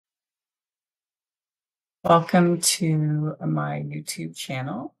Welcome to my YouTube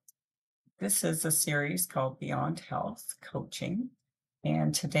channel. This is a series called Beyond Health Coaching,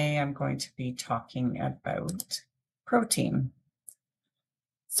 and today I'm going to be talking about protein.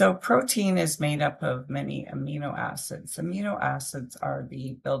 So, protein is made up of many amino acids. Amino acids are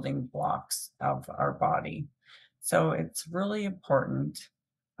the building blocks of our body. So, it's really important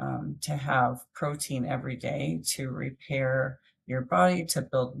to have protein every day to repair your body, to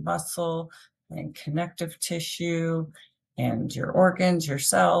build muscle and connective tissue, and your organs, your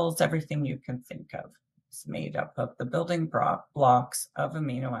cells, everything you can think of is made up of the building blocks of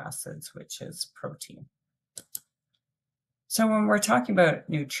amino acids, which is protein. So, when we're talking about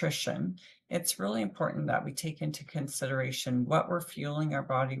nutrition, it's really important that we take into consideration what we're fueling our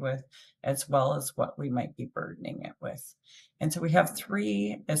body with, as well as what we might be burdening it with. And so, we have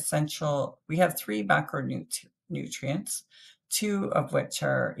three macronutrients, two of which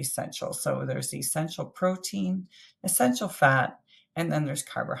are essential. So, there's essential protein, essential fat, and then there's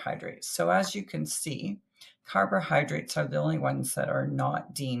carbohydrates. So, as you can see, carbohydrates are the only ones that are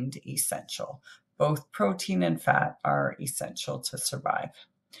not deemed essential. Both protein and fat are essential to survive.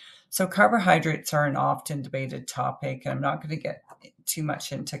 So, carbohydrates are an often debated topic, and I'm not going to get too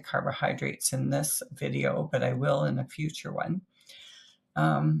much into carbohydrates in this video, but I will in a future one.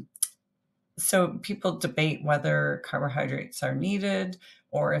 So, people debate whether carbohydrates are needed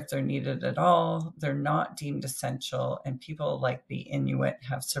or if they're needed at all. They're not deemed essential, and people like the Inuit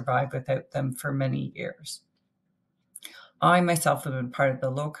have survived without them for many years. I myself have been part of the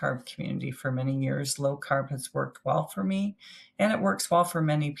low carb community for many years. Low carb has worked well for me, and it works well for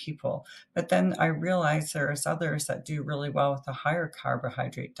many people. But then I realize there's others that do really well with a higher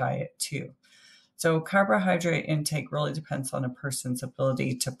carbohydrate diet too. So carbohydrate intake really depends on a person's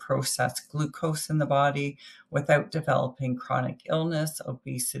ability to process glucose in the body without developing chronic illness,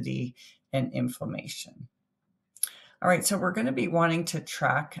 obesity, and inflammation. All right, so we're going to be wanting to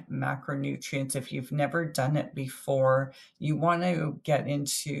track macronutrients. If you've never done it before, you want to get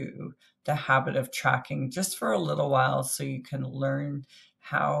into the habit of tracking just for a little while so you can learn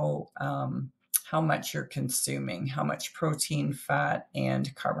how much you're consuming, how much protein, fat,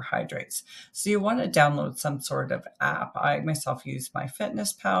 and carbohydrates. So you want to download some sort of app. I myself use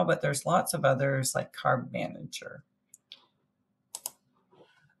MyFitnessPal, but there's lots of others like Carb Manager.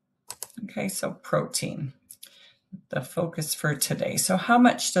 Okay, so protein. The focus for today. So, how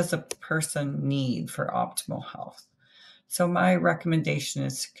much does a person need for optimal health? So, my recommendation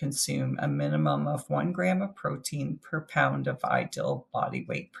is to consume a minimum of 1 gram of protein per pound of ideal body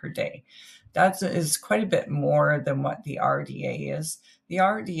weight per day. That is quite a bit more than what the RDA is. The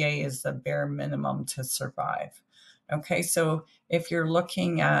RDA is the bare minimum to survive. Okay, so if you're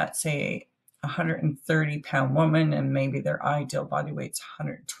looking at, say, a 130-pound woman and maybe their ideal body weight's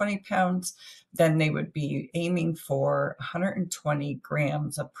 120 pounds, then they would be aiming for 120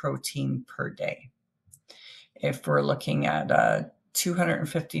 grams of protein per day. If we're looking at a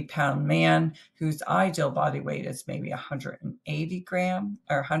 250-pound man whose ideal body weight is maybe 180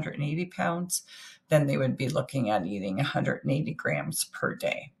 pounds, then they would be looking at eating 180 grams per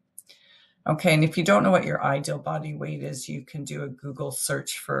day. Okay, and if you don't know what your ideal body weight is, you can do a Google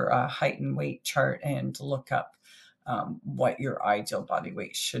search for a height and weight chart and look up what your ideal body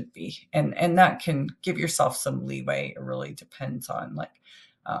weight should be. And that can give yourself some leeway. It really depends on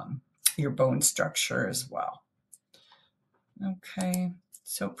your bone structure as well. Okay,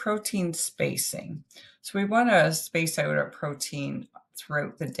 so protein spacing. So we want to space out our protein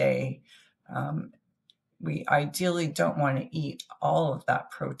throughout the day. We ideally don't want to eat all of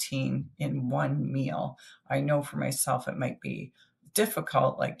that protein in one meal. I know for myself it might be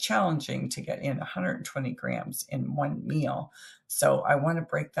difficult, like challenging to get in 120 grams in one meal. So I want to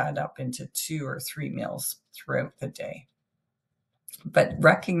break that up into 2 or 3 meals throughout the day. But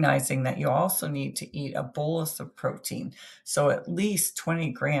recognizing that you also need to eat a bolus of protein, so at least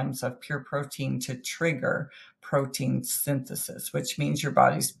 20 grams of pure protein to trigger protein synthesis, which means your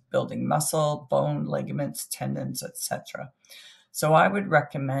body's building muscle, bone, ligaments, tendons, etc. So I would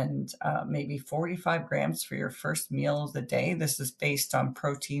recommend maybe 45 grams for your first meal of the day. This is based on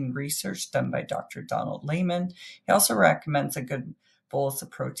protein research done by Dr. Donald Layman. He also recommends a good bolus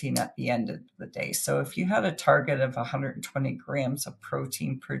of protein at the end of the day. So if you had a target of 120 grams of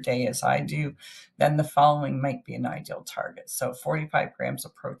protein per day, as I do, then the following might be an ideal target. So 45 grams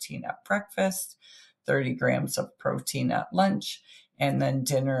of protein at breakfast, 30 grams of protein at lunch, and then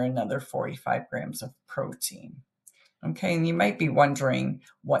dinner, another 45 grams of protein. Okay, and you might be wondering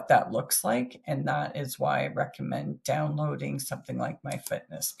what that looks like, and that is why I recommend downloading something like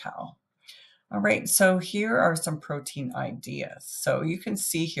MyFitnessPal. All right, so here are some protein ideas. So you can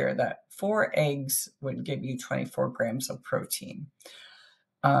see here that 4 eggs would give you 24 grams of protein.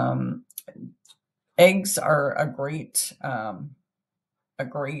 Eggs are a great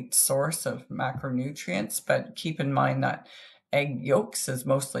source of macronutrients, but keep in mind that egg yolks is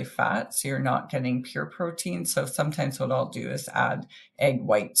mostly fat, so you're not getting pure protein. So sometimes what I'll do is add egg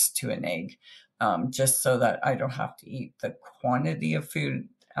whites to an egg, just so that I don't have to eat the quantity of food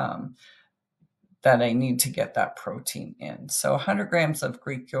that I need to get that protein in. So 100 grams of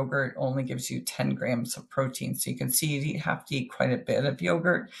Greek yogurt only gives you 10 grams of protein. So you can see you have to eat quite a bit of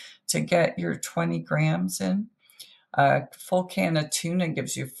yogurt to get your 20 grams in. A full can of tuna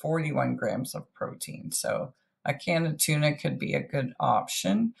gives you 41 grams of protein. So a can of tuna could be a good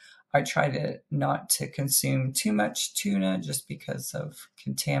option. I try not to consume too much tuna just because of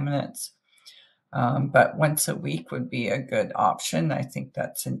contaminants. But once a week would be a good option. I think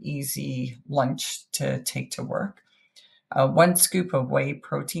that's an easy lunch to take to work. 1 scoop of whey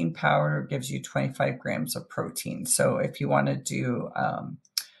protein powder gives you 25 grams of protein. So if you want to do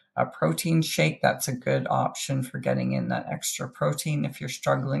a protein shake, that's a good option for getting in that extra protein if you're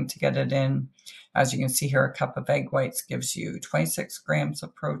struggling to get it in. As you can see here, a cup of egg whites gives you 26 grams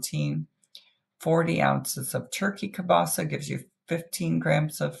of protein. 40 ounces of turkey kielbasa gives you 15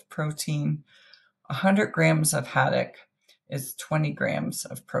 grams of protein. 100 grams of haddock is 20 grams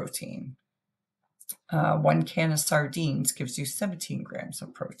of protein. 1 can of sardines gives you 17 grams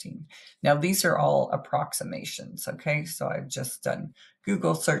of protein. Now, these are all approximations, okay? So I've just done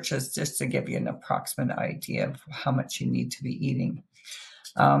Google searches just to give you an approximate idea of how much you need to be eating.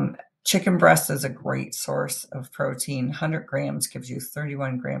 Chicken breast is a great source of protein. 100 grams gives you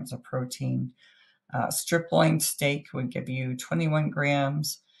 31 grams of protein. Strip loin steak would give you 21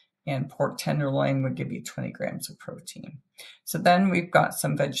 grams. And pork tenderloin would give you 20 grams of protein. So then we've got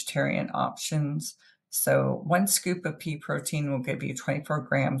some vegetarian options. So 1 scoop of pea protein will give you 24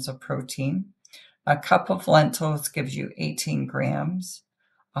 grams of protein. A cup of lentils gives you 18 grams.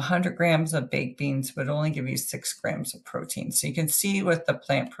 100 grams of baked beans would only give you 6 grams of protein. So you can see with the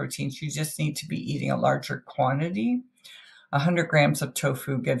plant proteins, you just need to be eating a larger quantity. 100 grams of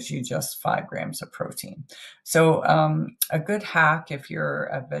tofu gives you just 5 grams of protein. So a good hack if you're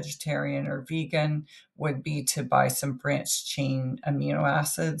a vegetarian or vegan would be to buy some branched chain amino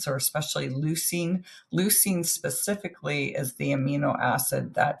acids, or especially leucine. Leucine specifically is the amino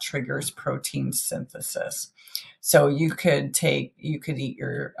acid that triggers protein synthesis. So you could eat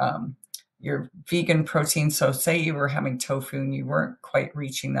your vegan protein. So say you were having tofu and you weren't quite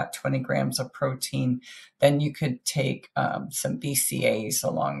reaching that 20 grams of protein, then you could take some BCAAs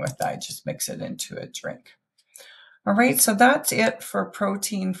along with that. Just mix it into a drink. All right, so that's it for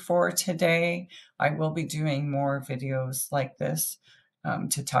protein for today. I will be doing more videos like this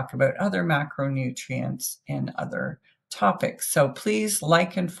to talk about other macronutrients and other topics. So please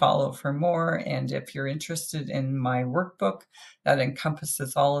like and follow for more. And if you're interested in my workbook that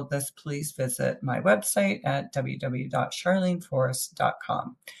encompasses all of this, please visit my website at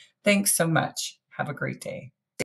www.charleneforrest.com. Thanks so much. Have a great day.